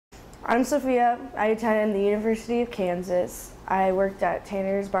I'm Sophia. I attended the University of Kansas. I worked at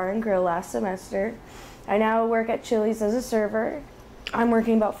Tanner's Bar and Grill last semester. I now work at Chili's as a server. I'm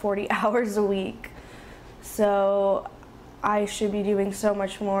working about 40 hours a week, so I should be doing so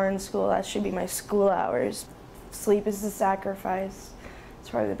much more in school. That should be my school hours. Sleep is the sacrifice. It's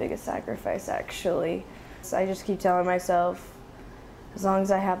probably the biggest sacrifice, actually. So I just keep telling myself, as long as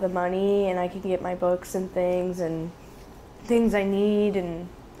I have the money and I can get my books and things I need, and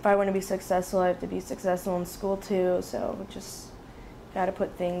if I want to be successful, I have to be successful in school too. So just got to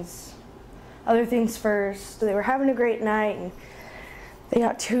put other things first. They were having a great night and they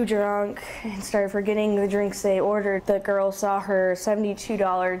got too drunk and started forgetting the drinks they ordered. The girl saw her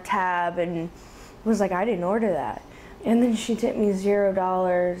 $72 tab and was like, I didn't order that. And then she tipped me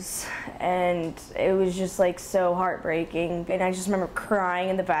 $0, and it was just like so heartbreaking. And I just remember crying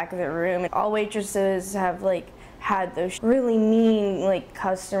in the back of the room. And all waitresses have had those really mean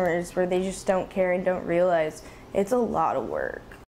customers where they just don't care and don't realize it's a lot of work.